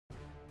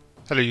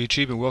Hello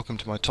YouTube and welcome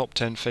to my top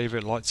 10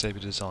 favourite lightsaber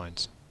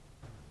designs.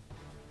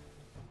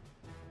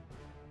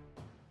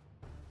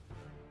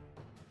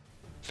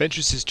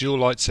 Ventress's dual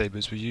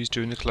lightsabers were used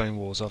during the Clone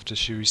Wars after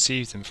she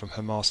received them from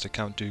her master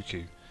Count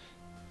Dooku.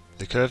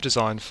 The curved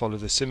design followed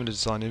the similar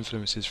design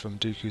influences from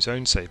Dooku's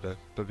own saber,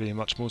 but being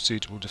much more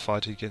suitable to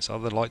fighting against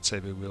other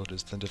lightsaber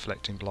wielders than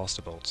deflecting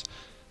blaster bolts.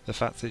 The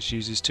fact that she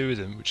uses two of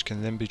them, which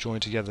can then be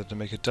joined together to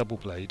make a double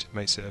blade,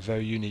 makes it a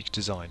very unique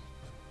design.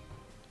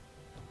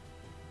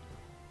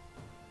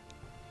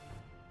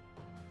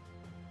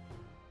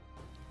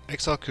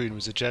 Exar Kun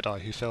was a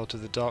Jedi who fell to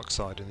the dark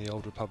side in the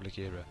Old Republic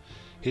era.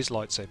 His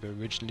lightsaber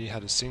originally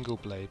had a single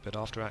blade, but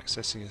after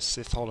accessing a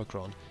Sith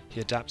holocron, he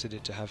adapted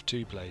it to have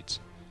two blades.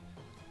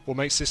 What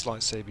makes this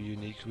lightsaber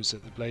unique was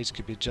that the blades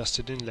could be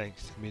adjusted in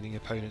length, meaning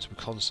opponents were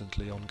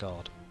constantly on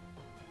guard.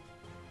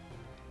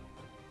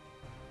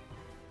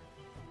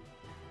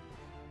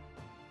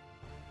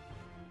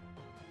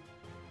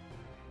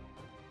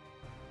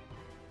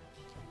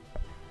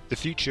 The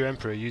future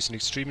Emperor used an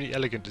extremely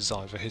elegant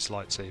design for his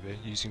lightsaber,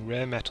 using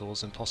rare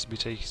metals and possibly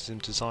taking some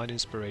design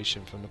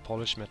inspiration from the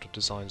polished metal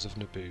designs of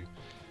Naboo.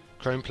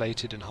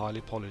 Chrome-plated and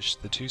highly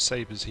polished, the two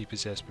sabers he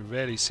possessed were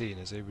rarely seen,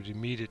 as they would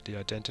immediately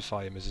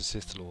identify him as a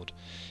Sith Lord.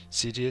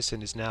 Sidious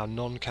and his now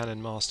non-canon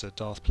master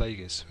Darth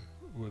Plagueis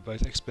were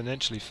both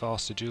exponentially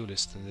faster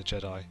duelists than the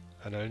Jedi,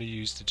 and only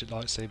used the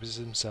lightsabers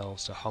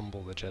themselves to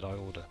humble the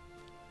Jedi Order.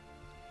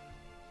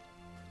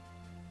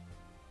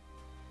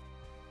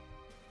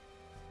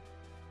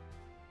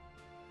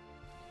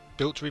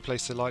 Built to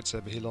replace the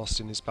lightsaber he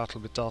lost in his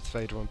battle with Darth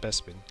Vader on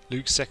Bespin,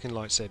 Luke's second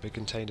lightsaber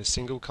contained a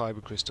single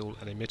kyber crystal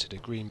and emitted a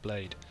green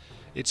blade.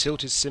 Its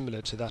hilt is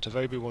similar to that of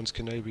Obi-Wan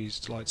Kenobi's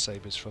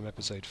lightsabers from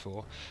Episode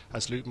 4,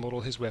 as Luke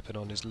modelled his weapon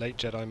on his late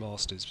Jedi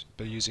masters,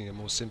 but using a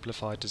more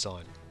simplified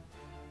design.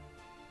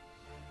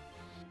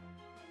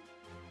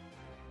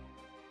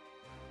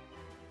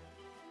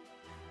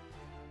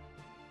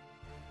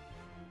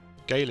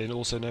 Galen,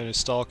 also known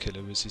as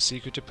Starkiller, was the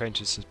secret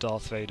apprentice of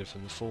Darth Vader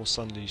from the Force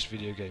Unleashed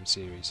video game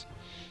series.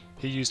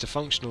 He used a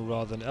functional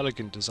rather than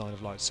elegant design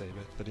of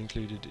lightsaber that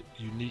included a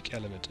unique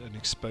element, an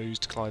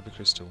exposed kyber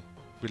crystal.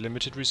 With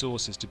limited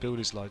resources to build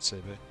his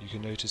lightsaber, you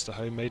can notice the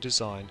homemade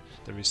design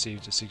that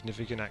received a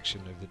significant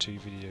action over the two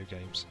video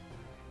games.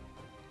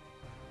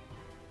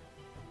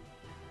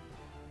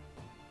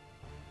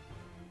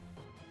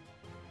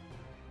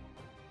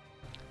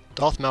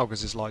 Darth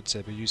Malgus'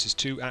 lightsaber uses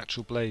two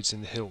actual blades in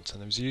the hilt,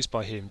 and it was used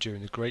by him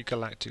during the Great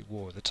Galactic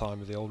War at the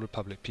time of the Old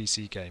Republic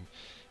PC game.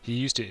 He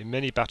used it in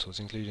many battles,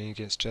 including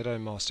against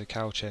Jedi Master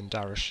Cao Chen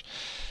Darash,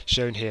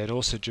 shown here, and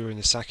also during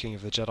the sacking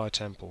of the Jedi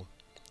Temple.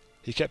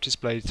 He kept his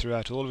blade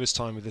throughout all of his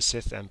time with the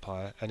Sith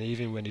Empire, and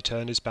even when he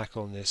turned his back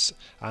on this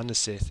and the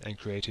Sith and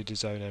created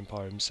his own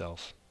empire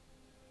himself.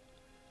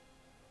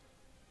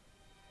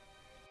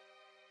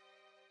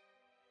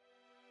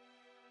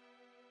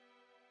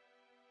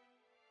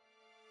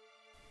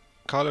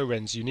 Kylo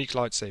Ren's unique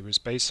lightsaber is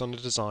based on a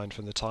design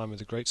from the time of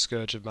the Great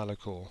Scourge of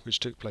Malachor, which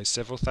took place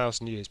several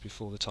thousand years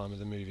before the time of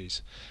the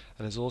movies,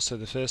 and is also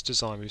the first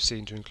design we've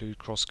seen to include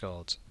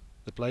crossguards.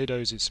 The blade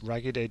owes its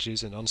ragged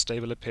edges and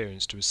unstable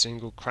appearance to a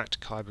single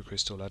cracked kyber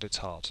crystal at its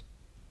heart.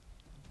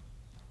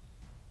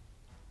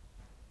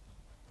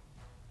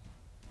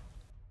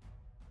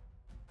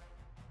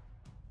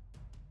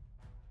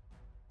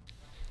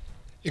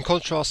 In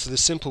contrast to the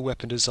simple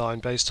weapon design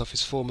based off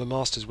his former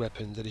master's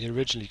weapon that he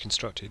originally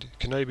constructed,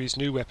 Kenobi's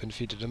new weapon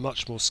featured a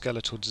much more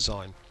skeletal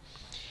design.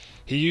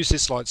 He used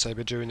this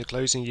lightsaber during the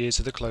closing years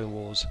of the Clone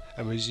Wars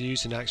and was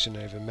used in action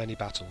over many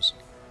battles,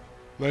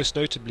 most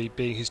notably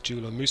being his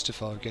duel on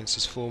Mustafar against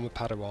his former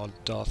Padawan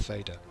Darth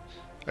Vader.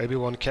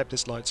 Obi-Wan kept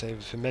this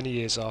lightsaber for many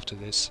years after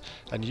this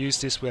and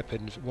used this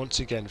weapon once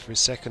again for his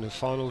second and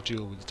final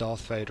duel with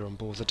Darth Vader on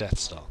board the Death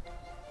Star.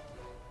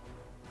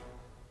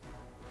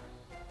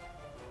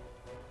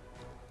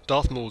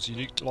 Darth Maul's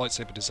unique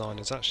lightsaber design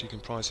is actually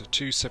comprised of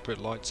two separate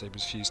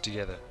lightsabers fused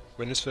together.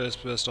 When this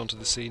first burst onto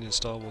the scene in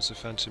Star Wars The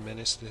Phantom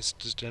Menace, this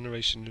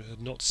generation had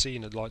not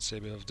seen a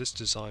lightsaber of this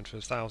design for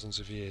thousands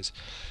of years.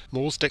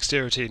 Maul's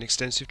dexterity and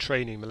extensive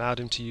training allowed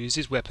him to use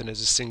his weapon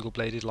as a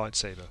single-bladed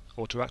lightsaber,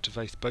 or to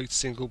activate both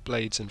single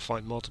blades and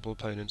fight multiple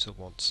opponents at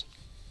once.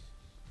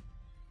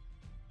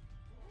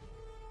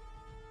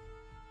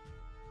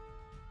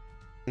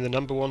 In the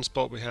number one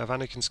spot we have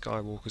Anakin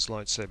Skywalker's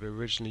lightsaber,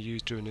 originally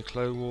used during the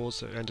Clone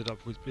Wars, that ended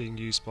up with being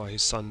used by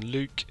his son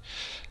Luke,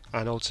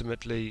 and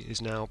ultimately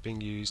is now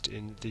being used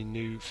in the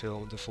new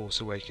film The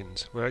Force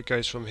Awakens. Where it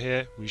goes from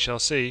here, we shall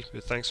see,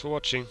 but thanks for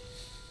watching.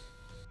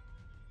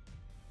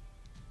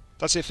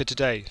 That's it for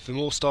today. For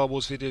more Star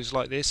Wars videos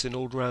like this and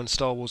all-round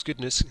Star Wars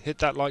goodness, hit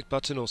that like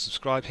button or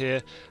subscribe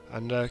here,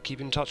 and keep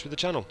in touch with the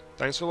channel.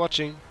 Thanks for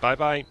watching, bye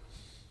bye.